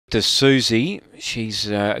Victor Susie. She's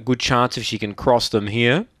a good chance if she can cross them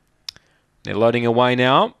here. They're loading away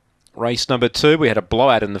now. Race number 2. We had a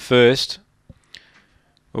blowout in the first.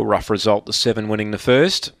 A rough result, the 7 winning the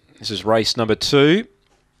first. This is race number 2.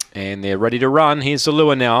 And they're ready to run. Here's the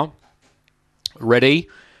lure now. Ready.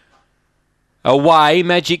 Away,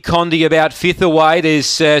 Magic Condi about 5th away. There's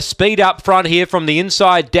speed up front here from the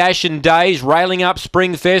inside. Dash and Days railing up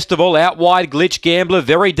Spring Festival. Out wide, Glitch Gambler.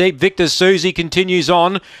 Very deep, Victor Susie continues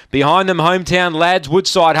on. Behind them, Hometown Lads,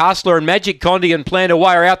 Woodside Hustler and Magic Condi and Plan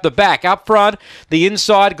Away are out the back. Up front, the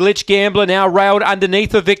inside, Glitch Gambler now railed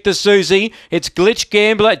underneath of Victor Susie. It's Glitch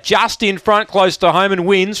Gambler just in front, close to home and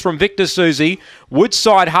wins from Victor Susie.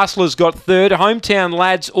 Woodside Hustler's got 3rd. Hometown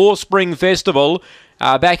Lads or Spring Festival.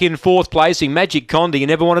 Back in 4th place, Magic Condi. He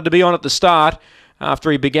never wanted to be on at the start after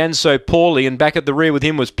he began so poorly, and back at the rear with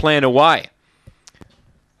him was Plan Away.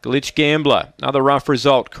 Glitch Gambler, another rough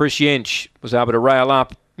result. Chris Yench was able to rail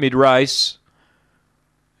up mid-race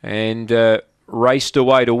and raced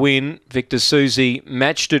away to win. Victor Susie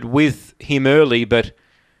matched it with him early, but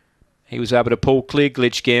he was able to pull clear.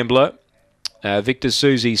 Glitch Gambler. Victor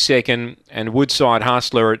Susie 2nd, and Woodside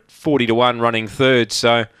Hustler at 40-1 running 3rd.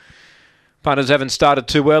 So punters haven't started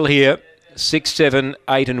too well here. 6, 7,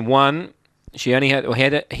 8 and 1. He had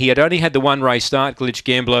only had the 1 race start, Glitch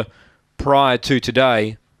Gambler, prior to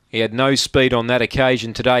today. He had no speed on that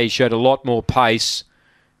occasion. Today he showed a lot more pace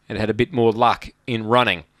and had a bit more luck in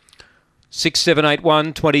running. 6, 7, 8,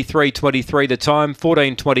 1, 23, 23 the time,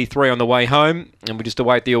 14, 23 on the way home. And we just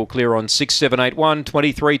await the all clear on 6, 7, 8, 1,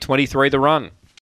 23, 23 the run.